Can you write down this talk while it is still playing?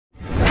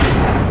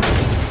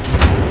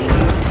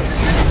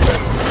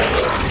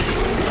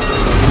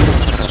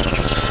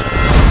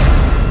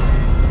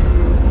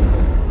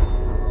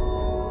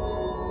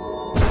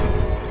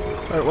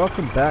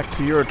welcome back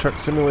to Euro Truck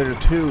Simulator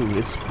 2.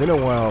 It's been a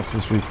while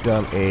since we've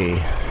done a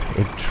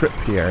trip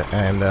here,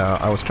 and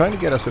I was trying to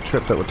get us a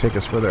trip that would take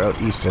us further out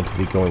east into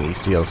the Going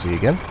East DLC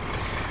again.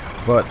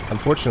 But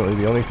unfortunately,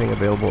 the only thing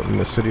available in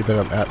the city that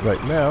I'm at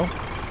right now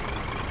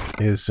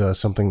is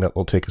something that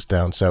will take us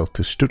down south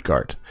to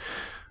Stuttgart.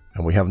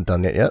 And we haven't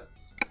done that yet,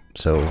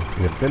 so we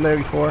haven't been there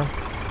before.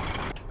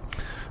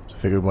 So I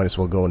figured we might as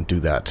well go and do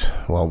that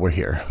while we're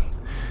here.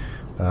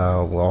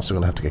 We're also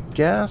going to have to get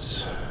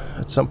gas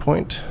at some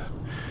point.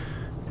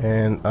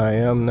 And I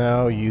am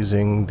now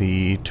using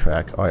the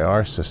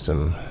TrackIR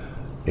system.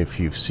 If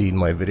you've seen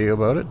my video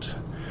about it,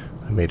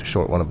 I made a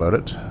short one about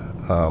it.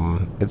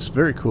 It's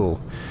very cool.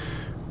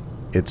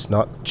 It's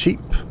not cheap,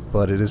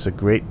 but it is a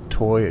great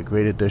toy, a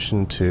great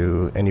addition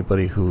to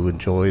anybody who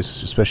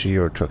enjoys, especially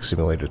Euro Truck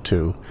Simulator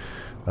 2.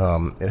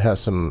 It has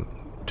some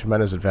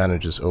tremendous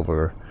advantages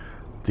over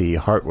the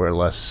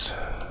hardware-less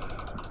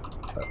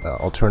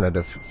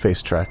alternative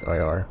face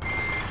TrackIR.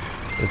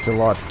 It's a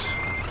lot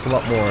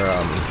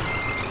more,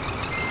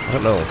 I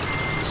don't know,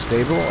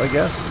 stable, I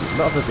guess?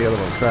 Not that the other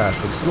one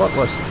crashed, but it's a lot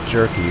less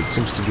jerky. It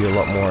seems to be a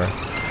lot more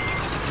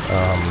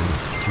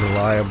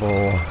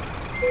reliable.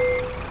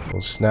 It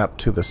will snap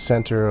to the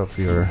center of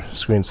your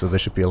screen, so there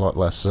should be a lot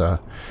less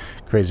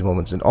crazy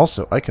moments. And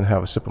also, I can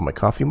have a sip of my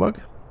coffee mug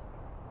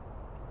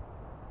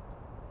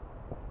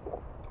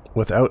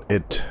without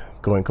it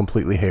going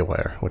completely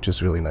haywire, which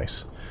is really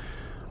nice.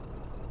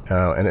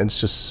 And it's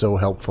just so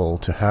helpful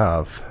to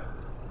have.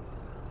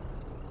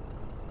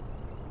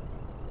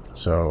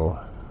 So,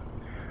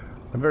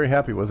 I'm very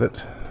happy with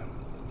it.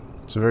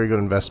 It's a very good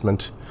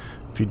investment.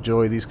 If you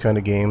enjoy these kind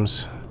of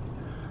games,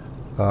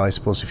 I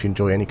suppose if you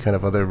enjoy any kind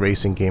of other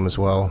racing game as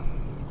well,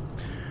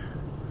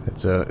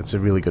 it's a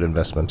really good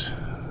investment.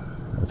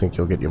 I think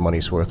you'll get your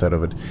money's worth out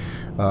of it.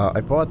 I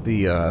bought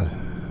the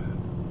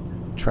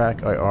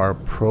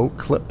TrackIR Pro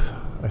Clip,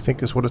 I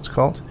think is what it's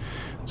called.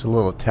 It's a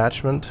little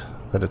attachment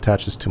that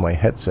attaches to my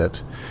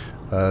headset.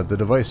 The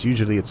device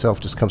usually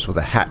itself just comes with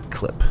a hat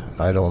clip.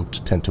 I don't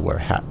tend to wear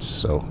hats,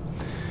 so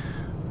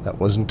that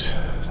wasn't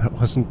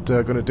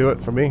going to do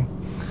it for me.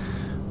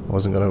 I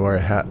wasn't going to wear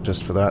a hat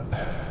just for that.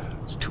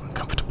 It's too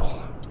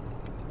uncomfortable.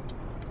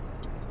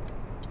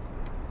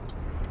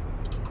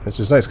 It's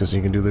just nice because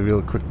you can do the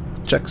real quick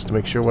checks to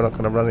make sure we're not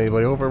going to run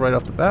anybody over right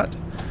off the bat.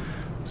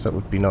 So that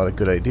would be not a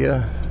good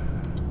idea.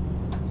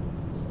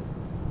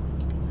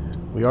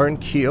 We are in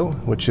Kiel,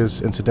 which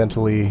is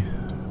incidentally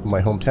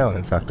my hometown.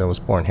 In fact, I was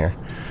born here.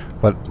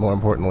 But more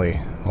importantly,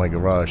 my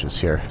garage is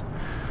here.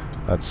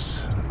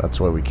 That's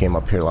why we came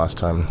up here last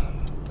time.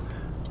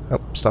 Oh,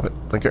 stop it,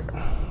 blinker.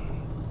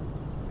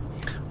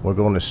 We're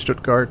going to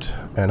Stuttgart,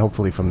 and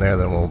hopefully from there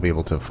then we'll be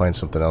able to find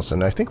something else.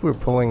 And I think we're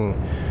pulling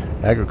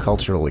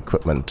agricultural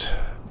equipment.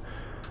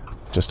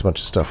 Just a bunch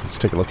of stuff. Let's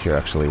take a look here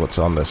actually, what's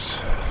on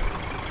this.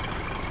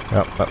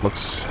 Yep, that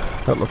looks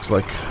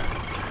like,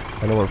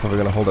 I know we're probably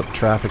going to hold up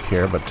traffic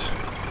here, but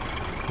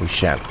we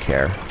shan't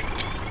care.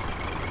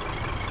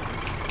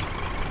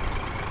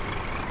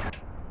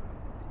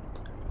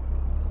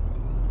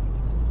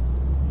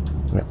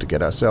 We have to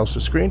get ourselves a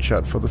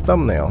screenshot for the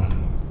thumbnail.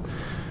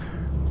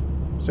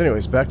 So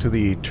anyways, back to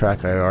the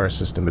TrackIR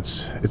system.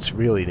 It's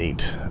really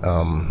neat.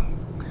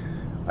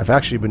 I've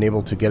actually been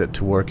able to get it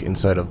to work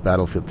inside of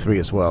Battlefield 3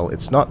 as well.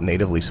 It's not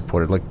natively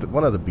supported. Like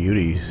one of the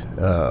beauties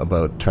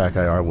about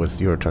TrackIR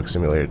with Euro Truck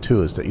Simulator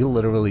 2 is that you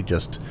literally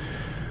just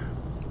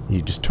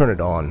turn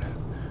it on,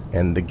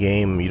 and the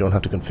game, you don't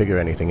have to configure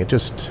anything. It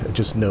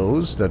just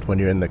knows that when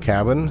you're in the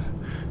cabin,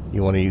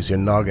 you want to use your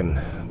noggin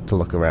to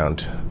look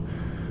around,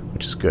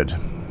 which is good.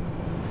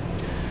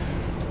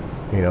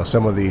 You know,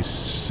 some of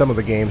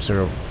the games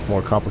are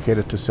more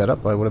complicated to set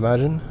up, I would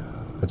imagine.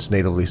 It's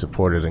natively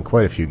supported in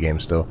quite a few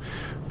games, though.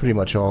 Pretty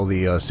much all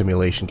the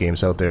simulation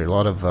games out there. A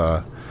lot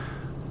of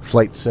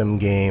flight sim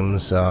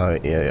games.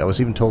 I was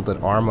even told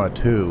that Arma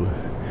 2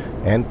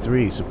 and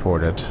 3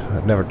 support it.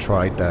 I've never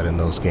tried that in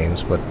those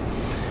games, but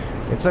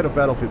inside of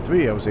Battlefield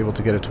 3 I was able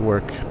to get it to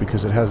work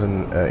because it has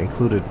an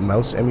included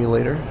mouse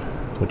emulator,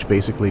 which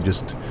basically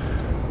just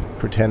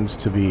pretends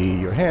to be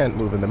your hand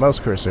moving the mouse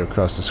cursor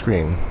across the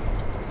screen.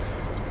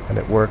 And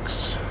it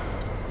works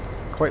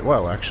quite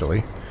well,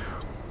 actually.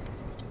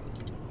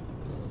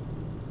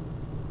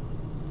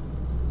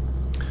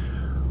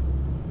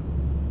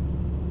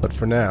 But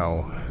for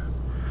now,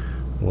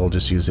 we'll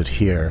just use it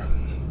here,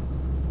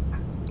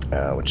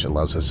 which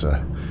allows us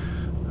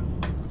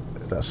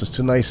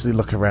to nicely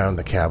look around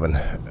the cabin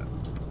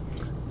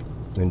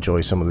and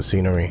enjoy some of the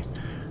scenery.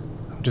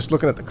 I'm just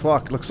looking at the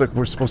clock. It looks like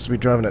we're supposed to be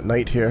driving at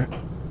night here,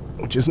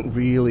 which isn't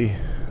really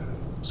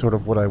sort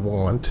of what I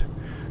want.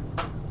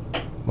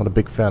 I'm not a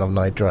big fan of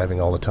night driving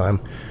all the time.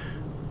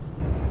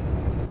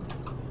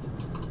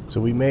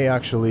 So we may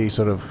actually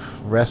sort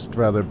of rest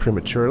rather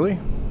prematurely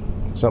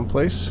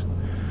someplace.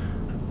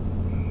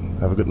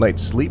 Have a good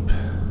night's sleep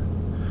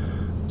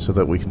so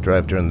that we can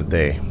drive during the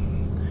day.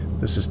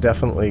 This is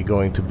definitely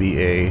going to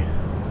be a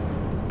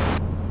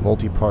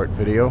multi-part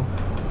video.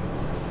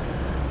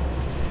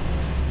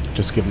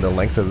 just given the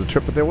length of the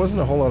trip, but there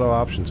wasn't a whole lot of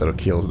options out of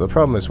Kiel. The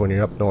problem is when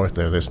you're up north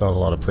there's not a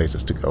lot of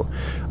places to go.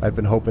 I'd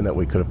been hoping that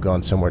we could have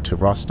gone somewhere to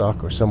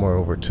Rostock or somewhere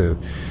over to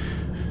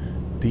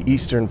the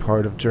eastern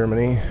part of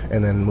Germany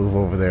and then move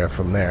over there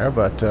from there,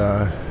 but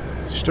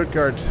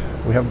Stuttgart,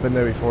 we haven't been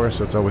there before,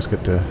 so it's always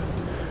good to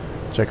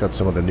check out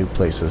some of the new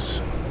places.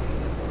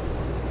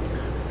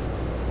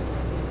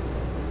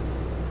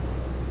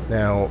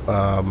 Now,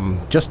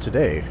 just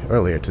today,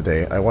 earlier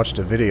today, I watched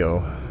a video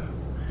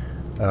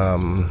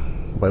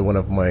by one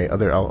of my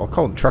other, I'll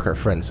call them trucker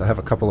friends. I have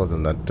a couple of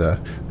them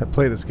that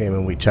play this game,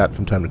 and we chat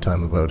from time to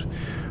time about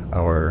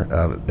our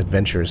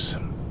adventures,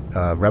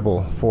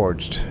 Rebel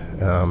Forged.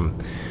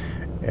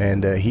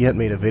 And he had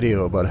made a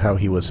video about how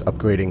he was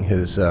upgrading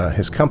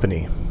his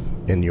company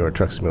in Euro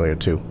Truck Simulator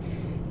 2.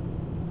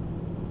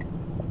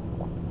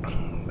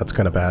 That's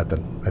kind of bad that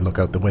I look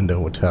out the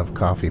window to have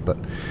coffee, but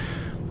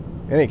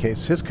in any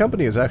case, his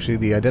company is actually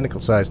the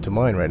identical size to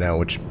mine right now,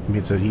 which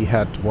means that he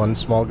had one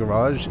small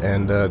garage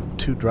and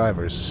 2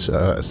 drivers,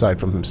 aside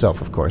from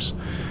himself, of course,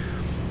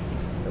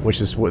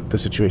 which is what the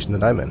situation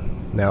that I'm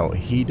in. Now,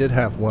 he did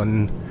have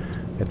one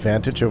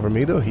advantage over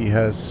me, though. He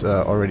has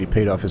already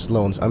paid off his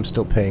loans. I'm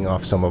still paying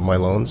off some of my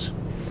loans,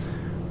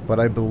 but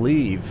I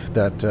believe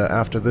that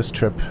after this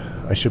trip,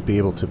 I should be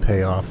able to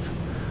pay off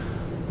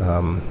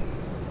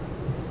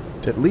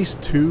at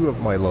least 2 of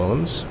my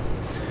loans,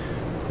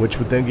 which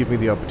would then give me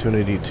the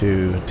opportunity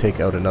to take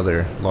out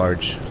another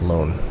large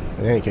loan.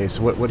 In any case,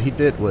 what he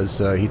did was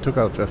he took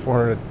out a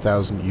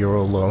 400,000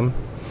 euro loan.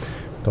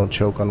 Don't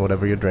choke on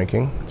whatever you're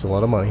drinking. It's a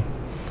lot of money.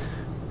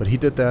 But he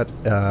did that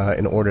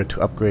in order to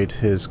upgrade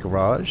his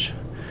garage.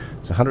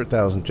 It's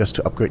 100,000 just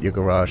to upgrade your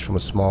garage from a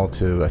small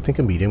to, I think,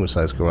 a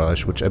medium-sized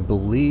garage, which I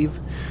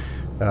believe...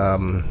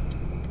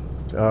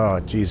 oh,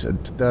 geez,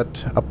 did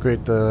that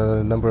upgrade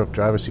the number of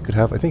drivers you could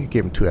have? I think it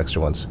gave him 2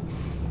 extra ones.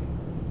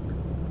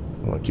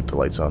 I want to keep the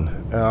lights on.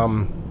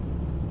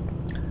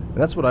 And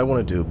that's what I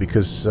want to do,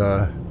 because,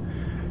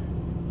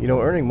 you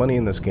know, earning money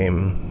in this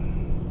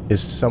game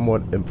is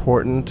somewhat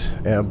important,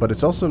 but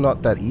it's also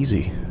not that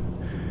easy.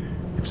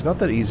 It's not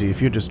that easy if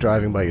you're just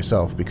driving by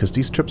yourself, because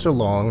these trips are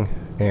long,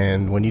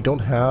 and when you don't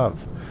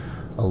have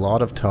a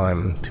lot of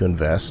time to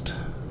invest,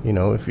 you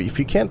know, if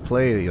you can't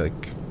play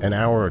like an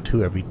hour or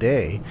 2 every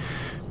day,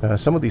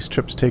 some of these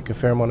trips take a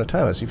fair amount of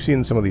time. As you've seen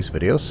in some of these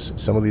videos,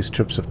 some of these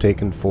trips have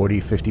taken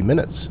 40-50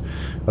 minutes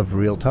of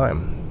real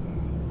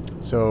time.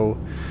 So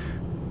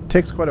it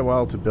takes quite a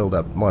while to build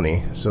up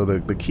money. So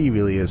the key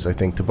really is, I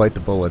think, to bite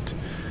the bullet,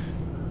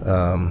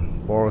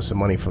 borrow some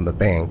money from the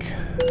bank.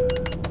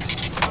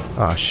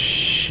 Ah,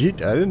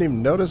 shit, I didn't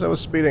even notice I was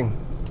speeding.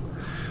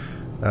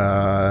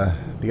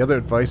 The other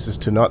advice is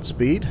to not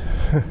speed.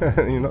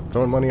 You're not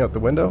throwing money out the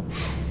window.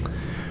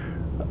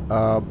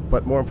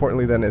 But more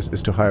importantly then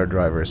is to hire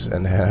drivers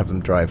and have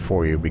them drive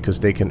for you, because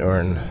they can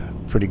earn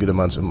pretty good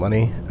amounts of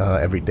money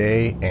every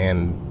day,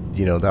 and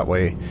you know, that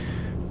way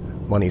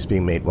money's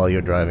being made while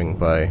you're driving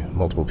by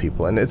multiple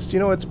people. And it's, you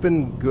know, it's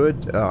been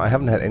good. I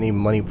haven't had any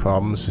money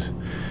problems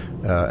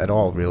at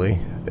all, really.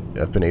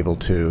 I've been able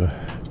to...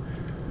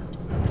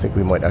 I think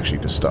we might actually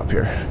just stop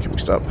here. Can we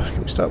stop?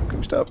 Can we stop? Can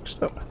we stop?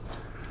 Stop.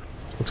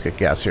 Let's get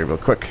gas here real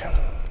quick.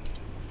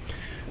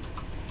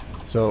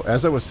 So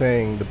as I was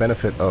saying, the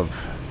benefit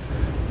of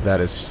that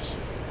is,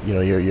 you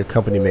know, your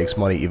company makes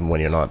money even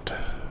when you're not,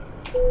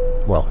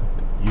 well,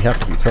 you have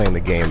to be playing the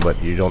game,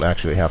 but you don't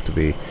actually have to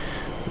be.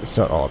 It's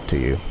not all up to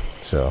you.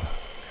 So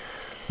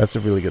that's a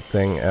really good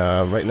thing.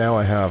 Right now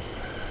I have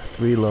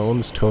 3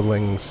 loans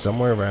totaling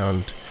somewhere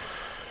around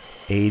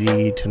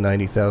 80 to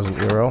 90,000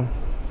 euro.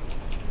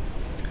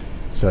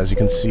 So as you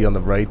can see on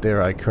the right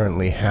there, I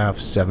currently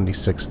have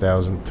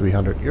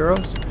 76,300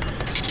 euros.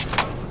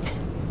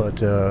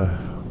 But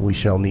we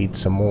shall need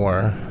some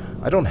more.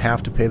 I don't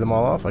have to pay them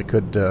all off. I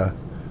could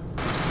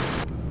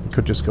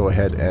just go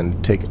ahead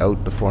and take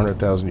out the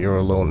 400,000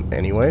 euro loan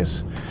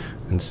anyways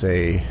and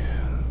say,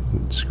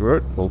 screw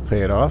it, we'll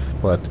pay it off.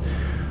 But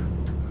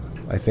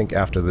I think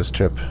after this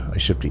trip I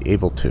should be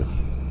able to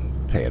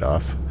pay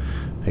off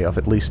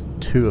at least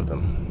 2 of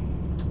them.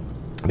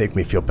 Make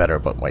me feel better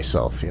about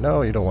myself, you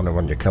know. You don't want to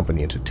run your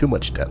company into too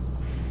much debt.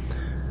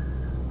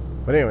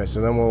 But anyway, so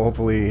then we'll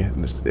hopefully...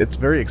 It's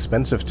very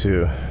expensive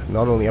to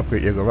not only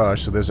upgrade your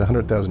garage, so there's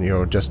 100,000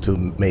 euro just to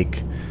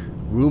make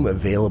room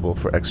available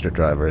for extra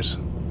drivers.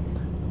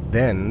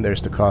 Then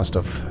there's the cost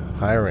of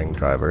hiring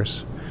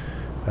drivers,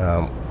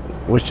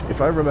 which,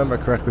 if I remember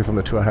correctly from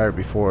the 2 I hired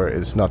before,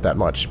 is not that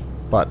much.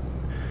 But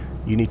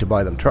you need to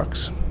buy them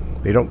trucks.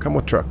 They don't come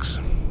with trucks.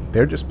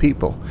 They're just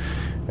people.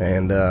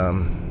 And,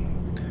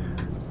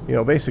 you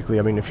know, basically,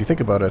 I mean, if you think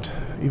about it,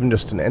 even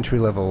just an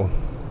entry-level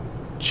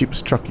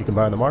cheapest truck you can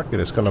buy on the market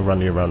is going to run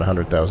you around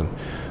 100,000.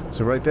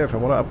 So right there, if I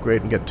want to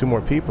upgrade and get 2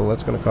 more people,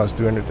 that's going to cost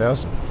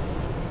 300,000.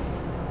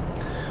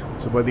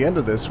 So by the end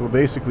of this, we'll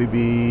basically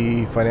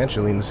be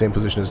financially in the same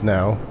position as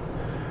now,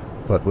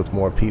 but with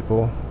more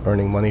people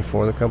earning money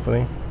for the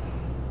company.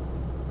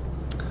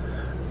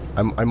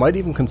 I might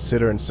even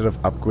consider, instead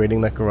of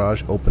upgrading that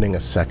garage, opening a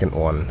second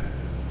one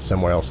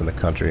somewhere else in the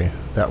country.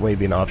 That may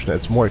be an option.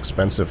 It's more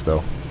expensive,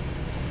 though.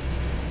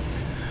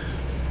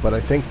 But I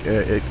think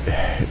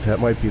that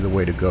might be the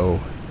way to go.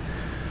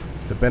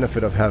 The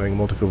benefit of having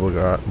multiple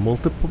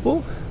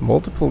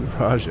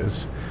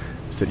garages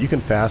is that you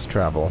can fast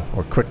travel,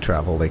 or quick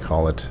travel they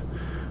call it,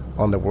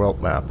 on the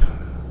world map.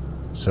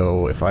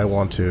 So if I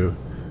want to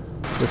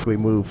quickly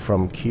move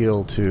from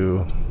Kiel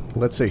to,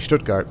 let's say,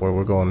 Stuttgart, where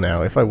we're going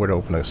now, if I were to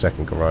open a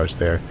second garage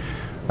there,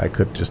 I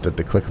could just at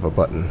the click of a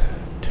button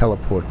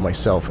teleport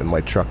myself and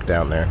my truck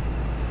down there.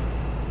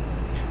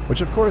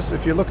 Which, of course,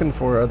 if you're looking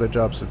for other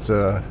jobs, it's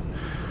a,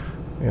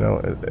 you know,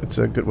 it's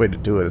a good way to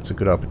do it. It's a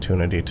good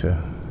opportunity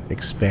to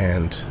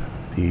expand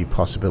the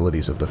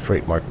possibilities of the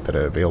freight market that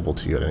are available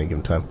to you at any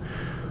given time.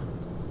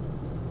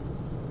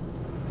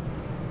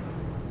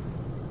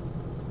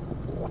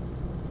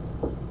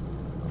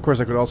 Of course,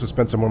 I could also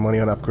spend some more money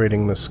on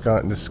upgrading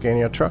the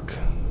Scania truck.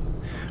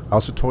 I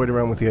also toyed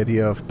around with the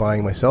idea of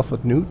buying myself a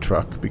new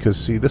truck, because,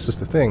 see, this is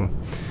the thing.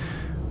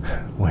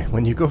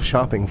 When you go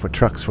shopping for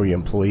trucks for your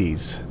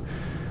employees,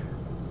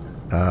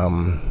 I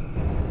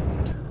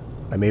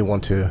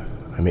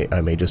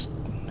may just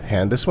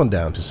hand this one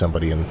down to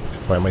somebody and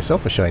buy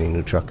myself a shiny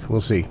new truck.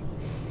 We'll see.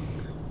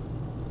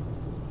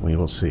 We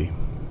will see.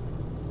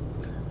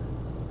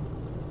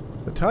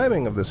 The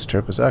timing of this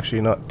trip is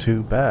actually not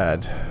too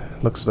bad.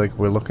 Looks like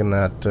we're looking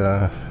at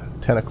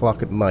 10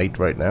 o'clock at night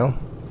right now.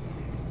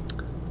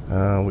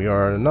 We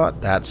are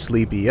not that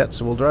sleepy yet,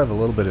 so we'll drive a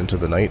little bit into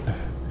the night.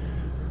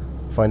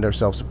 Find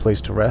ourselves a place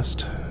to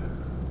rest.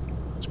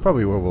 It's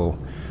probably where we'll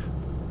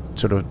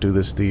sort of do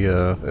this.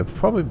 It'll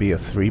probably be a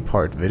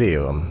 3-part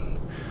video. I'm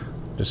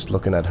just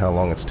looking at how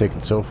long it's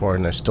taken so far,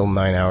 and there's still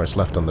 9 hours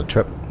left on the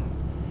trip.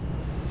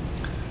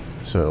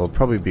 So it'll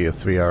probably be a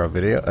 3-hour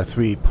video, a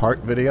 3-part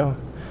video,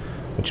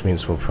 which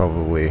means we'll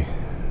probably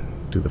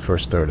do the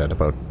first third at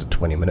about the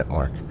 20-minute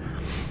mark.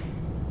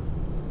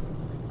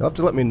 You'll have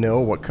to let me know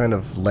what kind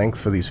of length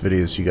for these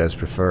videos you guys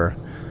prefer.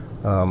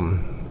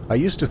 I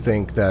used to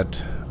think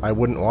that I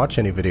wouldn't watch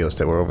any videos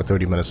that were over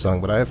 30 minutes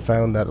long, but I have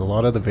found that a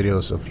lot of the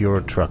videos of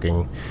Euro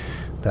trucking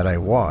that I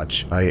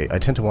watch, I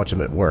tend to watch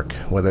them at work,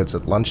 whether it's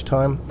at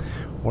lunchtime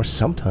or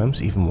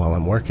sometimes even while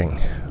I'm working.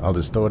 I'll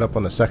just throw it up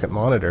on the second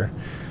monitor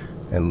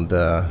and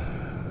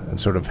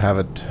sort of have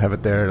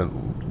it there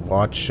and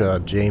watch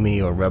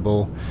Jamie or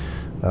Rebel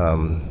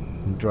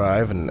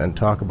drive and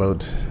talk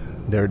about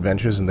their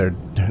adventures and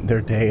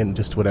their day and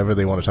just whatever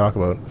they want to talk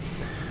about.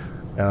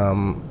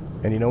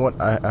 And you know what?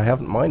 I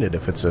haven't minded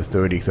if it's a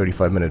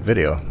 30-35 minute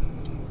video,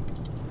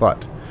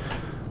 but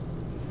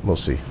we'll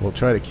see. We'll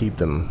try to keep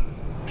them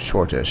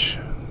shortish.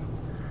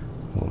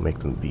 Won't make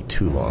them be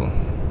too long.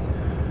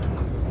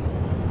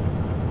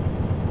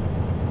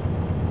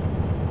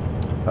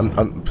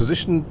 I'm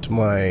positioned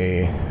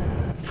my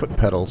foot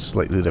pedals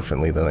slightly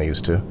differently than I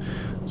used to,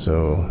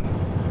 so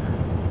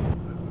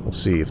we'll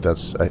see if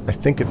that's. I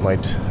think it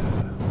might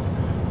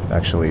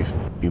actually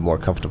be more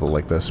comfortable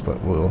like this,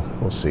 but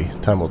we'll see.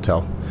 Time will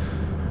tell.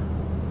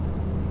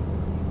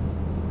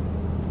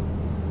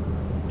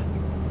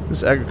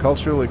 This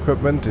agricultural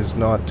equipment is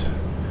not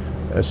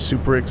a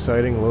super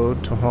exciting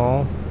load to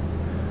haul,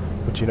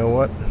 but you know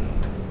what?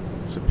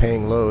 It's a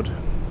paying load,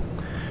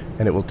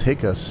 and it will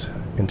take us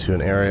into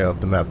an area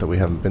of the map that we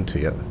haven't been to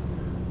yet.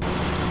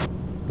 I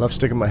love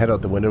sticking my head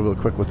out the window real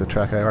quick with the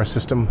TrackIR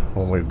system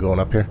when we're going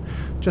up here,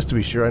 just to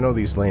be sure. I know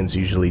these lanes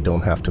usually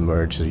don't have to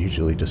merge, they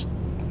usually just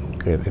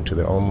get into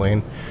their own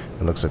lane.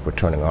 It looks like we're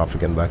turning off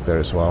again back there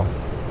as well.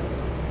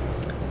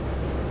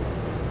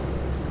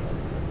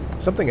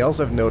 Something else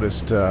I've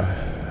noticed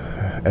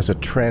as a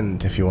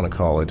trend, if you want to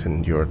call it,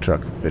 in Euro truck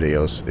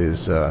videos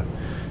is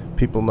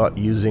people not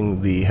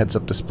using the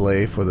heads-up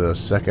display for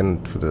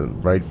the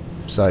right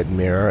side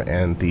mirror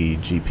and the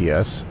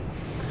GPS.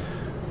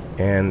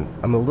 And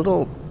I'm a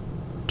little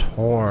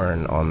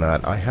torn on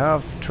that. I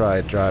have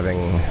tried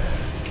driving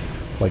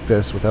like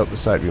this without the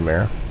side view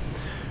mirror.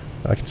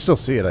 I can still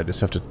see it, I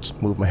just have to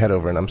move my head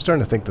over, and I'm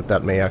starting to think that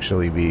that may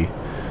actually be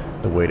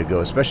the way to go,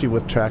 especially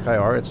with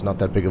TrackIR. It's not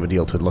that big of a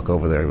deal to look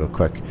over there real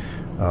quick.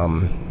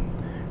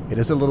 It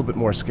is a little bit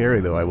more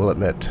scary, though, I will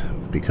admit,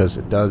 because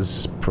it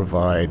does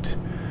provide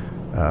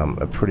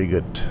a pretty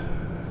good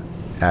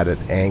added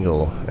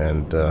angle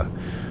and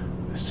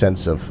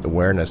sense of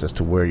awareness as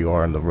to where you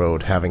are on the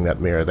road, having that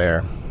mirror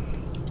there.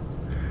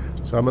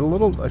 So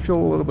I feel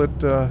a little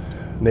bit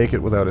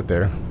naked without it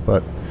there,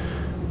 but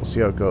we'll see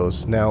how it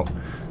goes. Now,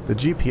 the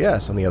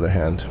GPS, on the other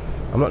hand,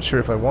 I'm not sure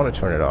if I want to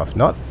turn it off.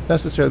 Not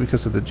necessarily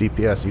because of the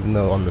GPS, even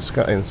though on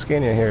the in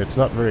Scania here, it's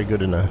not very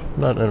good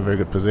not in a very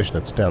good position.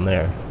 It's down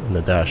there in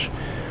the dash.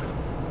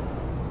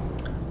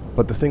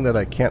 But the thing that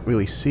I can't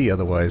really see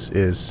otherwise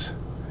is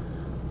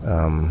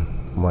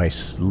my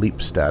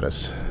sleep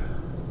status,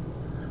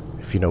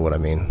 if you know what I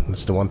mean.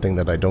 It's the one thing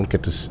that I don't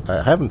get to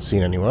I haven't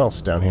seen anywhere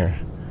else down here.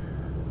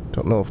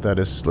 Don't know if that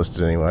is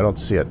listed anywhere. I don't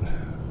see it.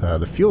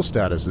 The fuel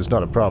status is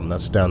not a problem.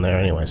 That's down there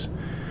anyways.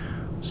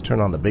 Let's turn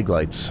on the big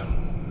lights.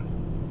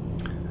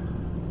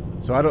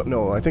 So I don't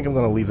know. I think I'm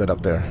going to leave that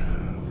up there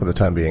for the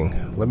time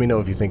being. Let me know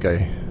if you think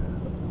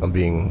I'm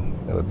being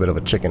a bit of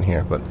a chicken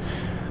here, but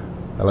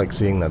I like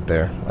seeing that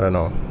there. I don't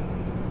know.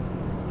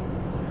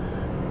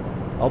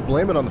 I'll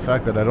blame it on the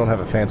fact that I don't have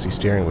a fancy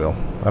steering wheel.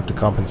 I'll have to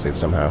compensate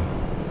somehow.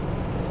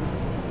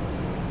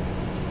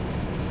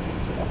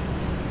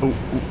 Ooh,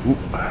 ooh, ooh.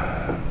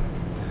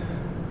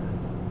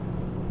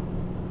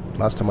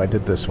 Last time I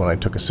did this, when I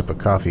took a sip of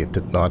coffee, it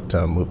did not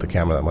move the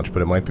camera that much,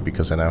 but it might be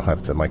because I now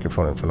have the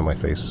microphone in front of my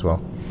face as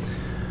well.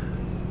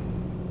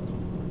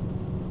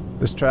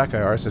 This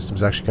TrackIR system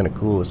is actually kind of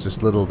cool. It's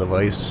this little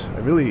device. I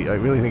really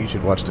think you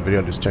should watch the video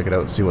and just check it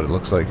out and see what it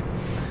looks like.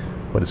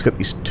 But it's got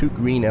these 2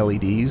 green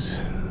LEDs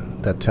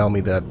that tell me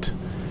that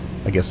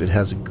I guess it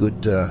has a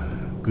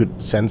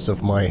good sense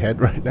of my head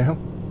right now.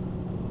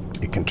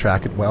 It can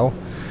track it well.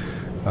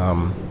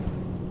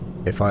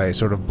 If I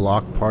sort of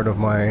block part of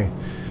my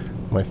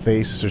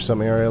face or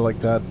some area like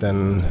that,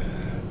 then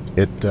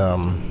it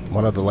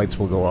one of the lights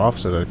will go off,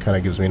 so that kind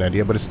of gives me an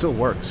idea. But it still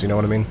works, you know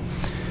what I mean?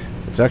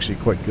 It's actually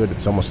quite good.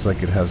 It's almost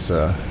like it has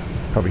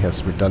probably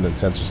has redundant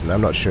sensors, and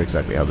I'm not sure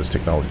exactly how this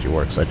technology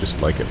works. I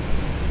just like it.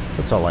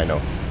 That's all I know.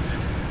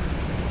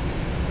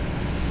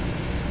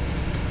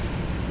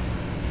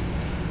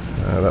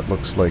 That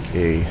looks like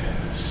a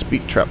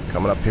speed trap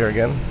coming up here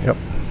again. Yep.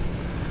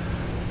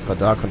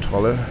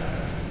 Radarkontrolle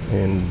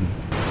in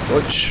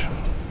Deutsch.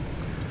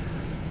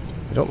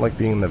 I don't like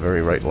being in the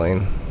very right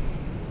lane,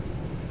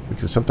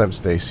 because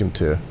sometimes they seem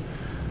to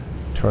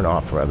turn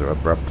off rather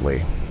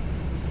abruptly.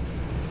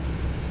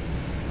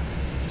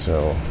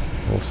 So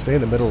we'll stay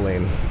in the middle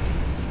lane.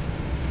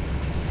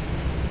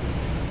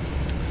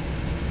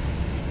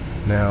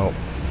 Now,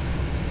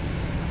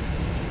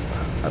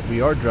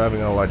 we are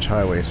driving on a large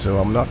highway, so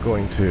I'm not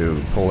going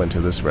to pull into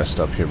this rest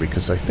stop here,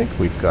 because I think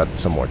we've got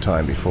some more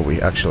time before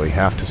we actually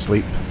have to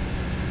sleep.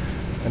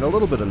 And a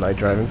little bit of night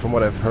driving, from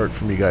what I've heard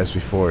from you guys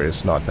before,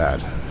 is not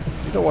bad.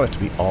 You don't want it to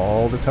be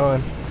all the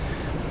time,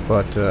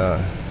 but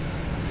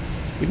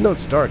even though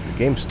it's dark, the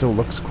game still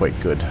looks quite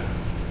good,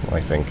 I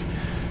think.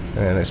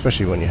 And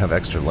especially when you have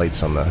extra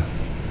lights on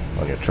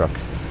your truck.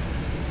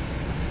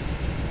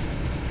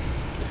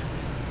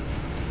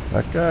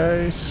 That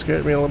guy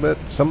scared me a little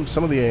bit. Some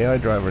of the AI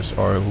drivers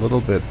are a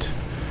little bit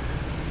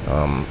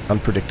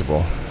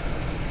unpredictable,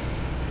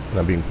 and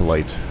I'm being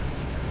polite.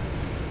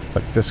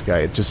 Like this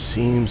guy, it just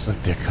seems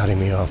like they're cutting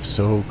me off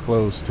so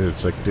close to.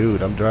 It's like,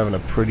 dude, I'm driving a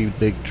pretty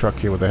big truck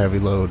here with a heavy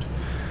load.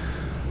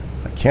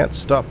 I can't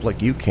stop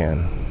like you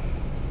can.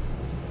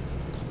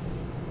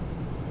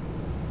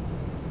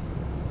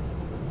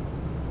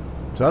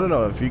 So I don't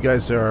know if you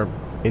guys are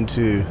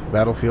into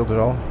Battlefield at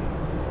all.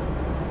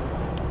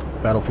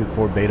 Battlefield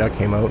 4 beta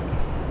came out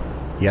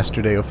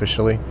yesterday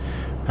officially.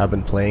 Have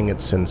been playing it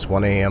since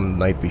 1 AM the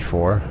night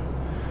before,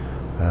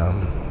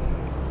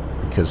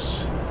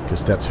 because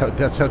that's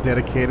how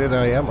dedicated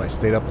I am. I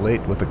stayed up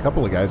late with a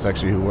couple of guys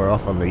actually who were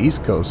off on the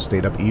East Coast,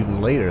 stayed up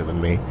even later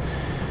than me,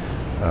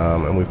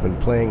 and we've been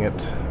playing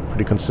it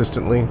pretty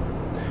consistently.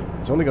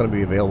 It's only going to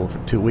be available for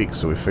 2 weeks,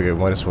 so we figured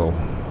we might as well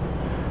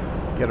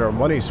get our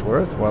money's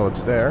worth while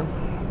it's there.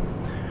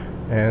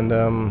 And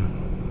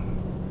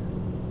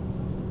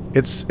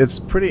it's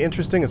pretty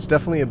interesting. It's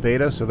definitely a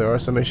beta, so there are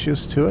some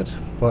issues to it,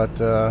 but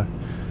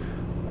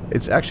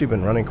it's actually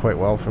been running quite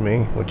well for me,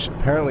 which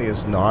apparently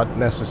is not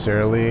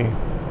necessarily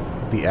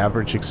the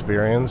average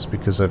experience,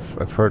 because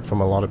I've heard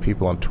from a lot of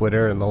people on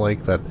Twitter and the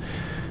like that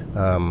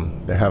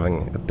they're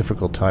having a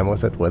difficult time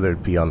with it, whether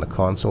it be on the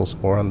consoles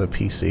or on the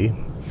PC.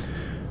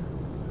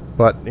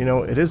 But, you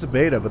know, it is a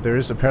beta, but there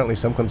is apparently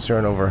some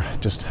concern over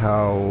just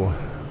how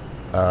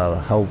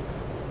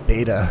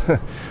beta,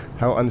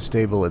 how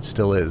unstable it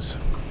still is.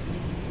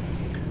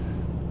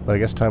 But I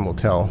guess time will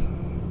tell.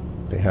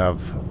 They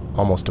have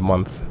almost a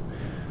month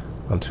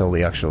until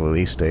the actual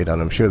release date,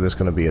 and I'm sure there's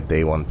going to be a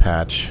day one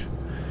patch,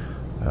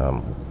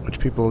 which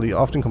people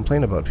often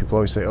complain about. People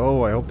always say,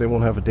 oh, I hope they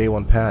won't have a day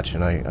one patch,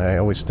 and I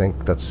always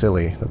think that's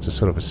silly. That's a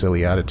sort of a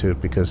silly attitude,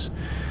 because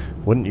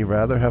wouldn't you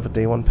rather have a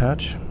day one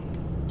patch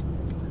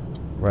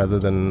rather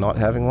than not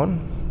having one?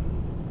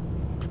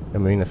 I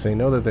mean, if they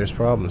know that there's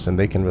problems, and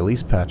they can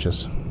release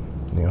patches,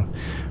 you know.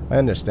 I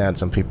understand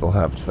some people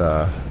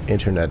have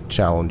internet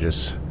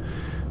challenges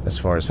as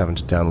far as having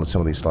to download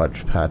some of these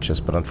large patches,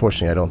 but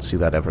unfortunately I don't see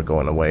that ever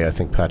going away. I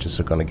think patches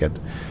are going to get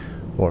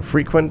more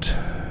frequent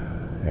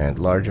and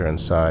larger in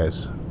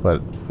size,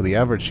 but for the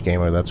average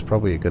gamer that's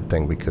probably a good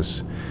thing,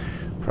 because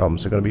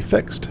problems are going to be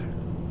fixed.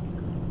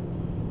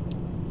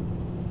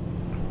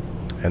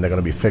 And they're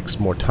going to be fixed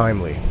more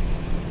timely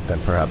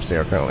than perhaps they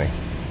are currently.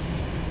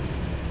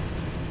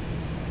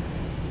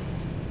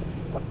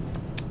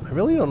 I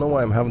really don't know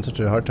why I'm having such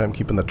a hard time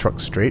keeping the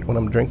truck straight when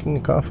I'm drinking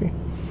a coffee.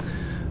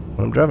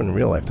 When I'm driving in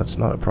real life, that's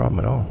not a problem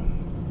at all.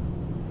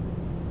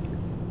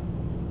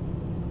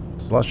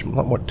 It's a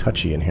lot more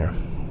touchy in here.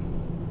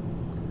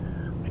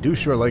 I do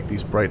sure like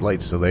these bright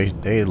lights, so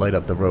they light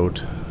up the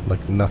road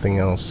like nothing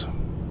else.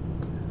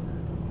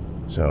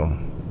 So,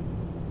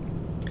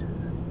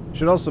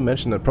 should also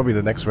mention that probably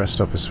the next rest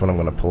stop is when I'm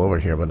going to pull over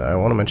here, but I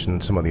want to mention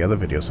some of the other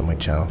videos on my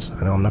channels.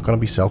 I know I'm not going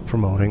to be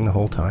self-promoting the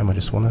whole time. I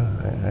just want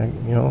to,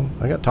 you know,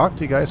 I got to talk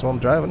to you guys while I'm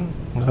driving.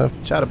 I'm going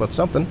to chat about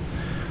something.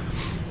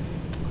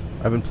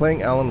 I've been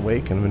playing Alan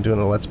Wake and been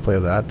doing a Let's Play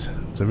of that.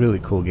 It's It's a really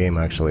cool game,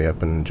 actually. I've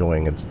been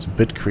enjoying it. It's a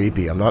bit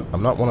creepy. I'm not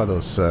one of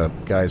those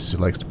guys who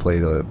likes to play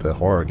the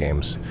horror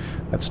games.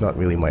 That's not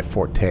really my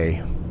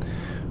forte.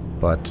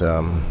 But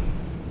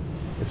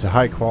it's a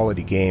high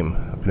quality game.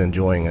 I've been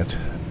enjoying it,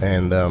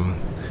 and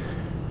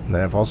then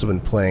I've also been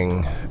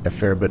playing a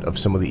fair bit of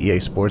some of the EA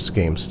Sports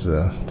games,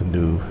 the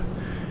new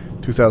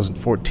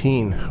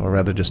 2014, or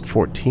rather just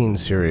 14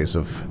 series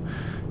of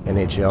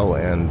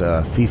NHL and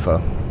FIFA,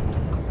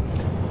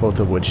 both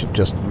of which have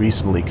just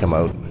recently come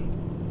out,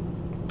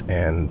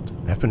 and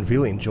have been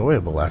really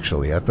enjoyable.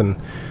 Actually, I've been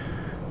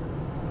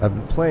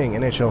playing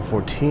NHL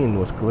 14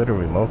 with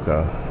Glittery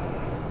Mocha,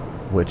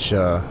 which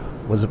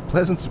was a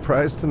pleasant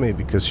surprise to me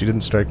because she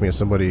didn't strike me as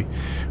somebody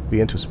be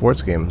into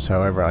sports games.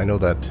 However, I know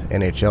that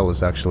NHL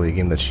is actually a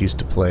game that she used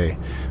to play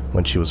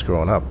when she was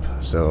growing up,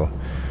 so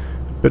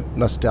a bit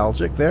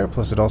nostalgic there.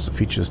 Plus, it also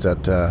features that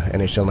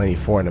NHL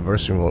 94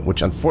 anniversary mode,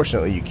 which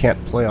unfortunately you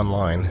can't play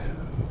online.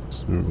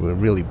 We're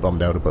really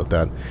bummed out about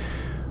that.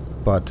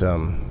 But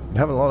I'm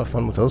having a lot of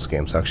fun with those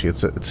games, actually.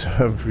 It's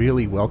a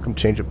really welcome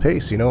change of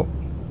pace. You know,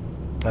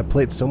 I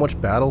played so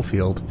much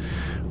Battlefield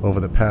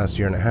over the past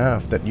year and a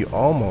half that you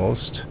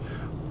almost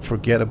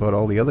forget about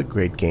all the other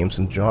great games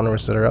and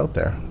genres that are out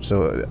there.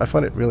 So I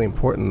find it really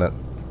important that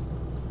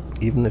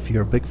even if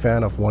you're a big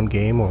fan of one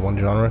game or one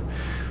genre,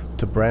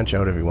 to branch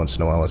out every once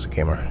in a while as a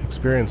gamer.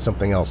 Experience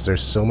something else.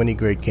 There's so many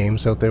great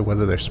games out there,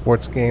 whether they're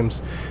sports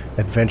games,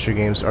 adventure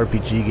games,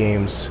 RPG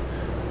games,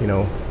 you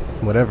know,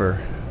 whatever.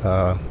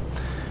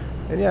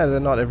 And yeah, they're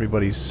not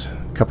everybody's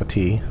cup of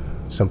tea.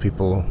 Some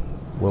people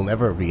will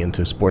never be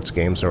into sports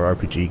games or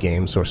RPG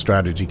games or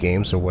strategy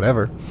games or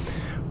whatever.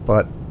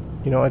 But,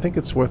 you know, I think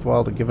it's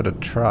worthwhile to give it a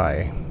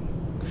try.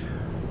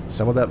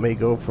 Some of that may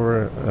go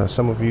for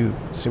some of you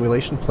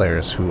simulation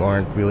players who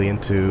aren't really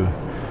into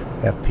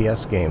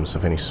FPS games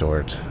of any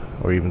sort,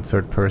 or even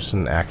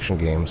third-person action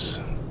games.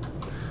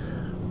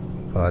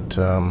 But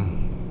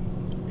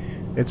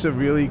it's a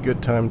really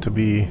good time to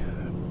be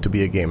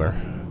a gamer.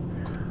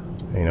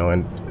 You know,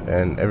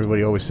 and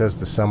everybody always says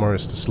the summer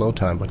is the slow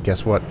time, but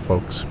guess what,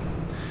 folks?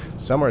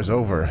 Summer is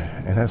over,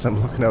 and as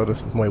I'm looking out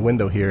of my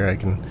window here, I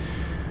can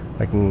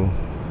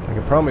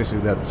promise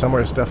you that summer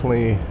is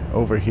definitely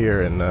over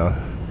here in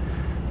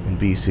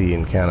BC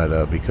in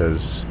Canada,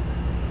 because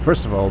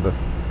first of all, the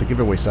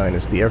giveaway sign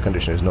is the air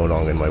conditioner is no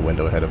longer in my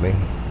window ahead of me.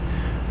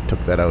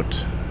 Took that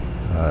out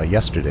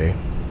yesterday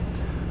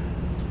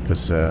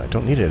because I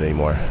don't need it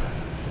anymore.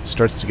 It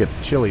starts to get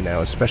chilly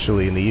now,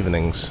 especially in the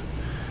evenings.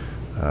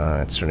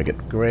 It's starting to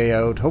get gray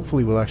out.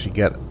 Hopefully we'll actually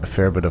get a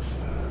fair bit of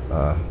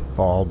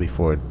fall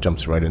before it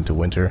jumps right into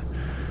winter.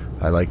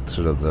 I like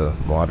sort of the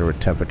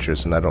moderate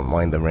temperatures, and I don't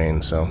mind the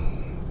rain, so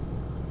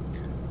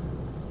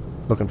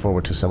looking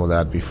forward to some of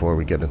that before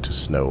we get into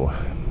snow,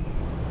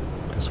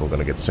 because we're going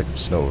to get sick of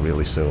snow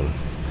really soon.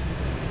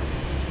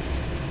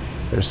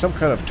 There's some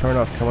kind of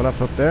turnoff coming up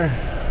there.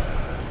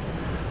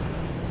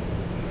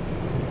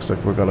 Looks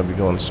like we're going to be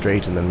going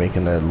straight and then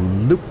making a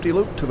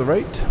loop-de-loop to the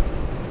right,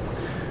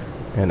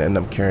 and end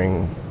up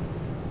carrying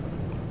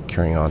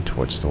on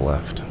towards the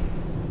left.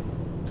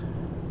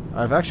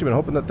 I've actually been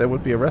hoping that there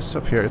would be a rest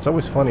stop here. It's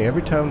always funny.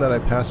 Every time that I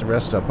pass a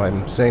rest stop,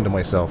 I'm saying to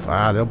myself,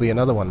 there'll be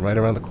another one right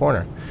around the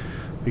corner.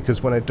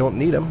 Because when I don't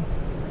need them,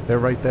 they're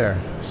right there.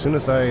 As soon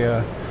as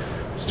I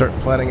start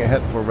planning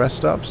ahead for rest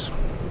stops,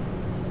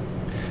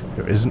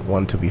 there isn't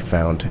one to be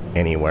found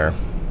anywhere.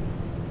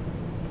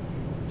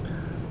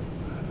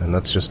 And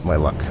that's just my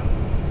luck.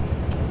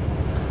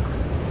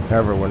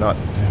 However, we're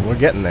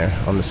getting there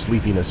on the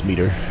sleepiness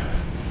meter.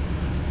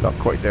 Not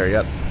quite there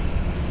yet.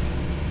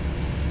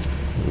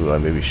 Ooh, I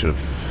maybe should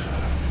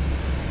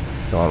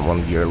have gone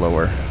one gear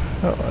lower.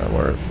 Oh,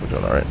 we're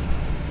doing alright.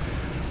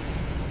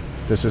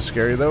 This is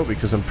scary though,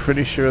 because I'm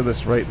pretty sure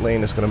this right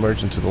lane is going to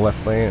merge into the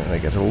left lane, and I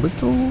get a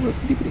little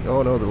itty-bitty.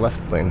 Oh no, the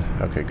left lane.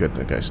 Okay, good,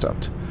 that guy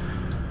stopped.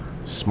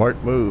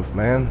 Smart move,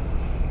 man.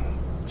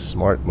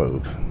 Smart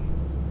move.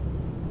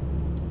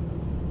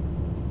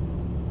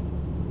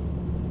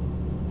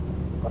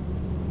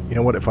 You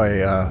know what, if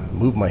I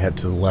move my head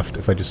to the left,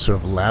 if I just sort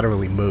of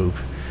laterally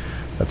move,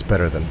 that's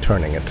better than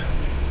turning it.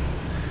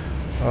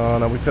 Oh,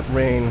 now we've got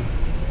rain.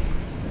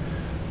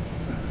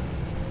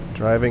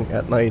 Driving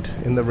at night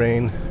in the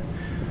rain.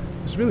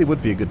 This really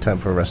would be a good time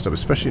for a rest stop,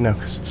 especially now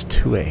because it's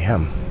 2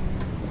 a.m.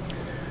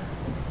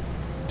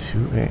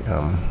 2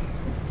 a.m.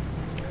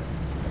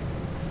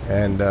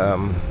 And,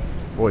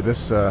 boy,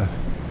 this, well,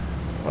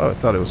 I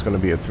thought it was going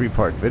to be a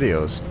 3-part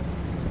video. It's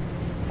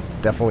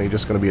definitely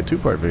just going to be a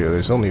 2-part video.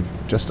 There's only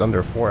just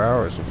under 4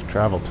 hours of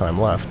travel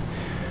time left.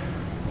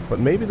 But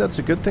maybe that's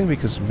a good thing,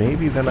 because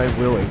maybe then I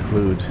will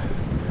include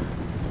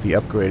the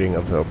upgrading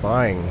of the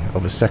buying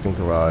of a second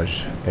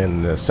garage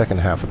in the second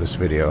half of this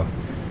video.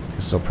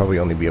 This will probably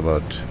only be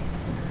about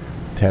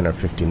 10 or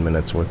 15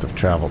 minutes worth of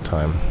travel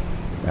time,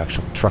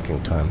 actual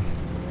trucking time.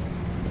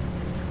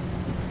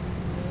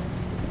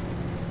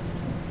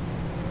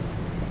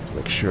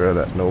 Make sure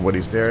that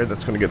nobody's there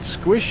that's going to get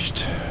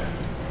squished.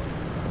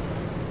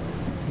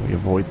 We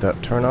avoid that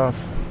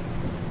turnoff.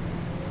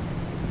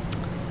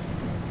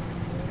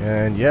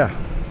 And yeah,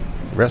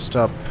 Rest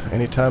stop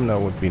anytime now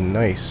would be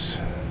nice.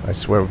 I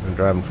swear we've been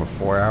driving for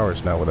 4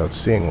 hours now without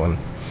seeing one.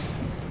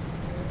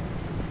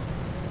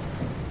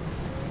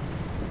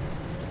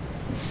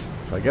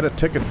 If I get a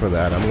ticket for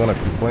that, I'm gonna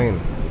complain.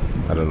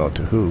 I don't know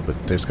to who,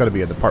 but there's got to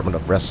be a Department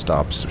of Rest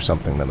Stops or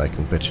something that I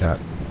can bitch at.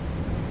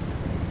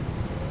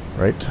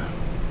 Right?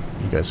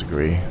 You guys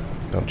agree,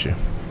 don't you?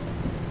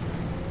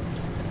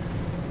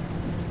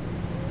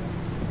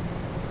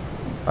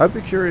 I'd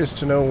be curious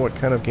to know what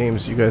kind of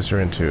games you guys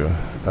are into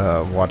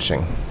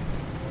watching.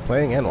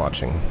 Playing and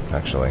watching,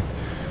 actually.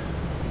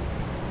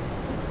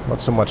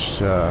 Not so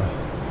much...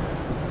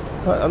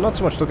 I'm not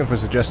so much looking for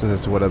suggestions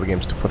as to what other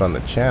games to put on the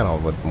channel,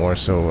 but more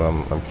so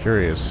I'm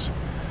curious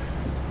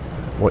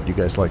what you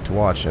guys like to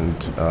watch,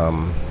 and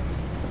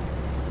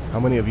how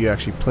many of you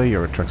actually play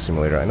Euro Truck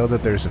Simulator. I know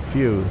that there's a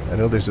few. I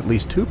know there's at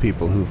least 2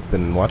 people who've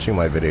been watching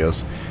my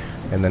videos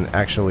and then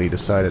actually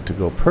decided to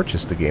go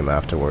purchase the game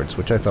afterwards,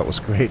 which I thought was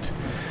great.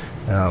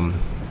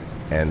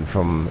 And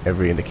from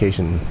every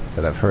indication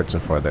that I've heard so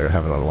far, they're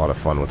having a lot of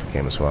fun with the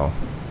game as well,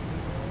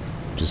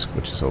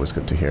 which is always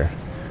good to hear.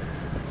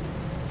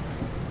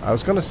 I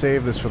was going to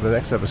save this for the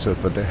next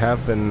episode, but there has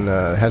been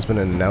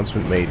an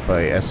announcement made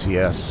by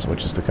SCS,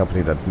 which is the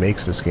company that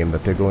makes this game,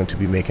 that they're going to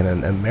be making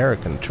an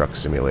American truck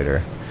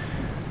simulator.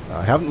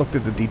 I haven't looked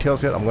at the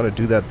details yet. I'm going to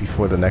do that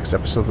before the next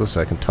episode, though,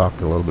 so I can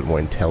talk a little bit more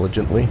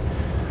intelligently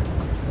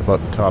about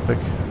the topic.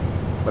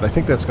 But I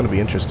think that's going to be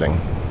interesting.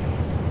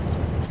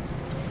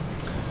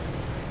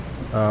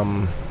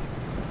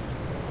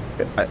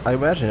 I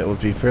imagine it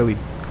would be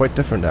quite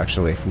different,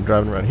 actually, from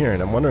driving around here,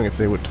 and I'm wondering if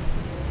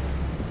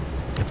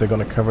they're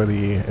going to cover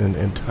the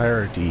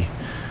entirety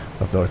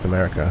of North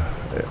America.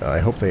 I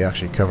hope they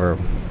actually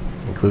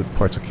include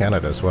parts of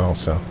Canada as well,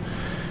 so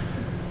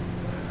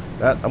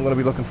that I'm going to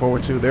be looking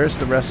forward to. There's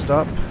the rest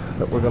stop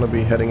that we're going to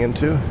be heading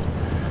into.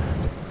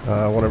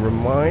 I want to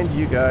remind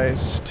you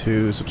guys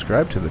to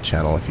subscribe to the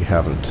channel if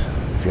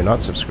you're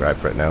not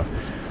subscribed right now,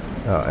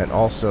 and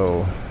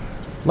also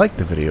like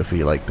the video if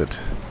you liked it,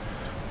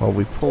 while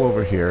we pull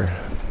over here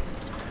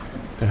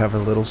to have a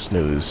little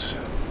snooze.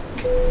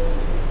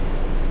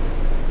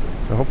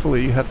 So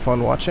hopefully you had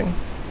fun watching.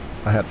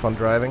 I had fun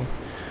driving.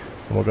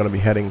 And we're going to be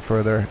heading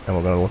further, and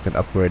we're going to look at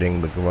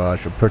upgrading the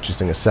garage or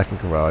purchasing a second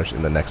garage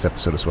in the next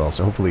episode as well.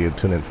 So hopefully you'll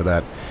tune in for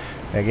that.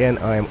 Again,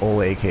 I am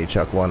Ole, aka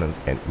ChalkOne,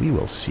 and we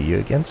will see you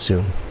again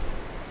soon.